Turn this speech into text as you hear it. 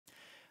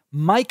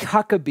Mike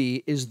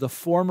Huckabee is the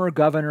former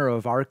governor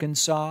of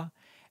Arkansas,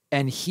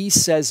 and he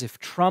says if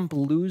Trump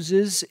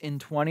loses in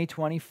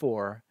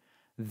 2024,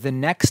 the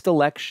next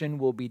election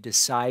will be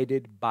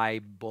decided by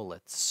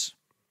bullets.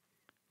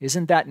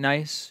 Isn't that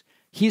nice?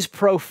 He's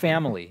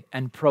pro-family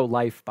and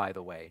pro-life, by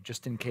the way,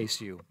 just in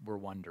case you were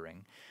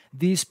wondering.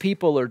 These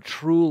people are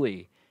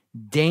truly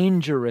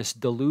dangerous,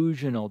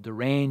 delusional,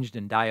 deranged,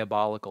 and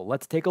diabolical.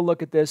 Let's take a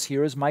look at this.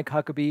 Here is Mike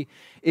Huckabee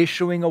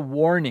issuing a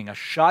warning, a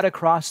shot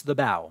across the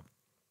bow.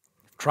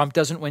 If Trump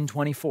doesn't win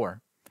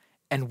 24,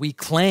 and we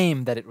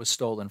claim that it was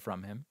stolen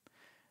from him,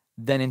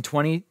 then in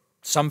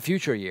some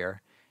future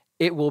year,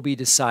 it will be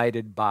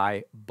decided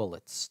by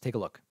bullets. Take a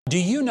look. Do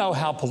you know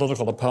how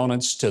political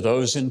opponents to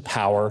those in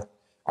power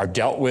are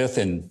dealt with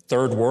in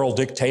third world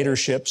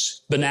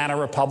dictatorships, banana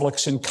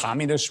republics, and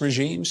communist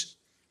regimes?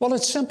 Well,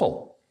 it's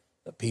simple.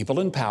 The people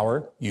in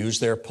power use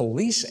their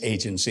police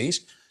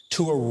agencies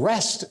to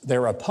arrest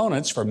their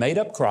opponents for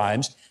made-up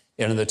crimes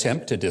in an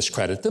attempt to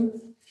discredit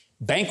them,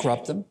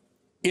 bankrupt them,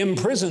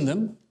 imprison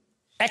them,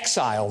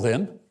 exile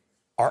them,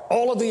 or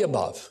all of the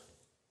above.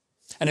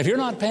 And if you're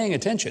not paying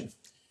attention,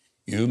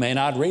 you may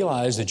not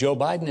realize that Joe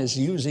Biden is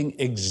using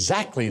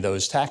exactly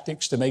those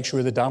tactics to make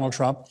sure that Donald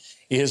Trump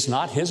is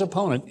not his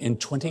opponent in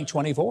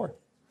 2024.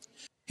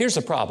 Here's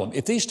the problem.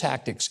 If these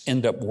tactics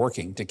end up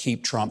working to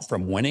keep Trump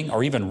from winning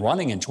or even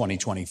running in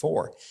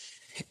 2024,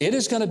 it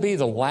is going to be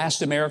the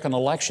last American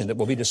election that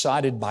will be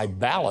decided by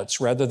ballots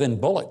rather than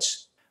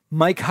bullets.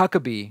 Mike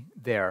Huckabee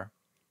there.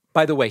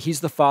 By the way, he's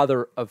the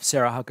father of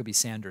Sarah Huckabee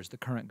Sanders, the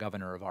current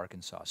governor of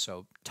Arkansas.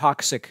 So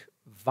toxic,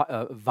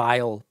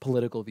 vile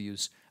political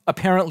views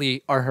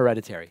apparently are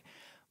hereditary.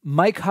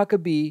 Mike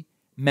Huckabee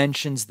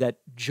mentions that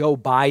Joe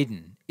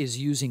Biden is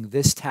using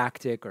this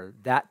tactic or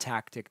that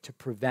tactic to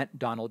prevent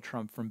Donald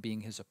Trump from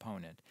being his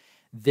opponent.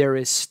 There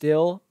is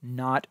still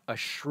not a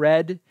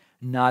shred,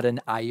 not an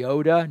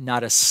iota,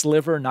 not a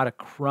sliver, not a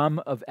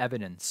crumb of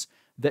evidence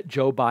that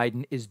Joe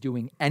Biden is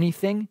doing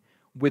anything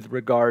with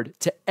regard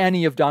to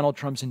any of Donald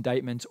Trump's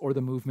indictments or the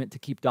movement to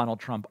keep Donald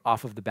Trump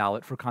off of the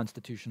ballot for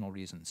constitutional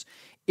reasons.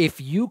 If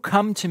you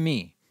come to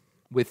me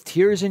with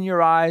tears in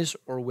your eyes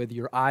or with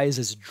your eyes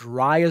as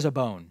dry as a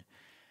bone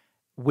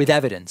with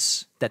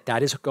evidence that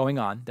that is going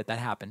on, that that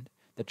happened,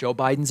 that Joe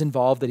Biden's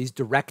involved, that he's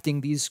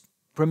directing these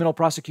criminal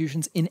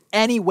prosecutions in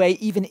any way,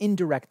 even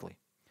indirectly,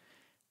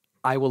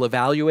 I will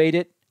evaluate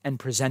it and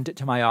present it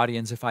to my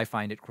audience if I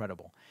find it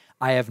credible.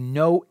 I have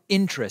no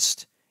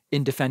interest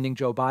in defending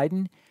Joe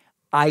Biden.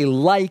 I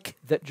like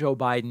that Joe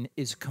Biden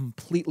is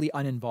completely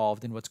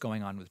uninvolved in what's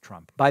going on with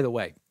Trump. By the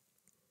way,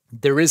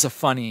 there is a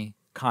funny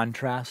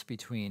contrast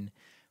between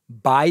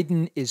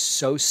Biden is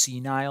so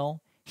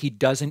senile, he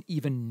doesn't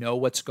even know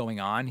what's going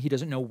on. He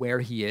doesn't know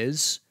where he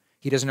is.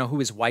 He doesn't know who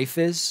his wife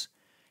is.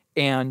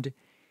 And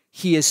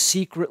he is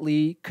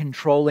secretly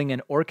controlling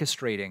and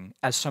orchestrating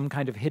as some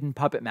kind of hidden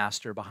puppet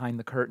master behind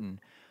the curtain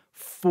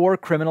 4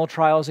 criminal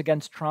trials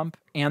against Trump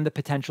and the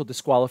potential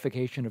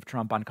disqualification of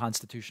Trump on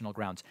constitutional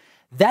grounds.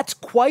 That's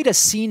quite a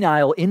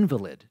senile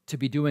invalid to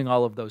be doing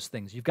all of those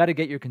things. You've got to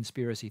get your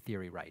conspiracy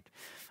theory right.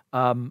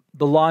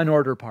 The Law and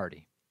Order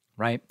Party,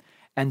 right?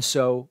 And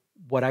so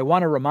what I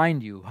want to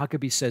remind you,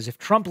 Huckabee says, if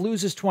Trump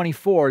loses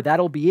 24,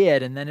 that'll be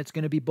it, and then it's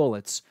going to be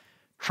bullets.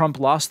 Trump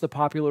lost the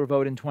popular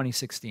vote in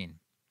 2016.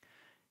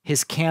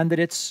 His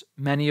candidates,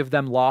 many of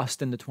them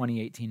lost in the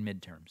 2018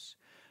 midterms.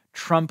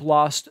 Trump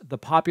lost the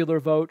popular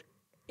vote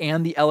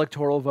and the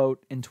electoral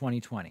vote in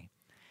 2020.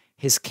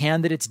 His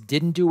candidates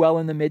didn't do well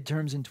in the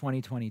midterms in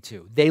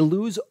 2022. They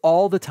lose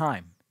all the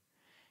time.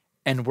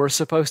 And we're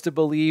supposed to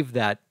believe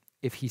that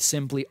if he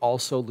simply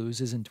also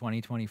loses in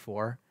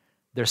 2024,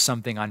 there's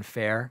something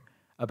unfair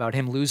about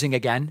him losing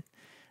again?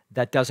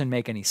 That doesn't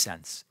make any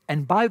sense.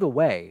 And by the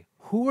way,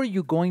 who are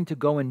you going to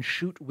go and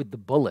shoot with the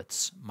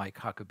bullets, Mike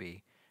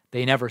Huckabee?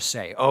 They never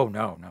say, oh,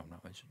 no.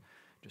 It's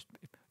just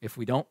if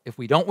we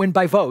don't win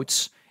by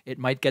votes, it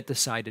might get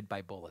decided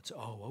by bullets.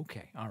 Oh,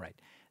 okay, all right.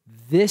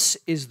 This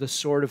is the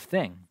sort of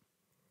thing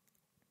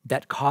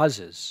that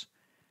causes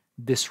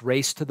this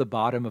race to the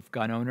bottom of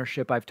gun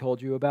ownership I've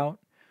told you about,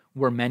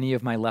 where many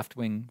of my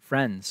left-wing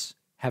friends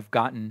have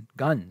gotten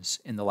guns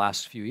in the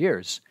last few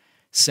years,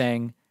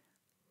 saying,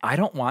 I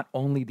don't want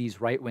only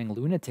these right-wing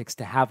lunatics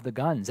to have the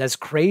guns. As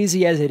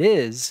crazy as it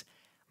is,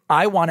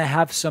 I want to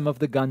have some of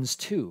the guns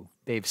too,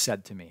 they've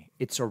said to me.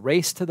 It's a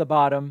race to the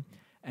bottom,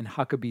 and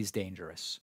Huckabee's dangerous.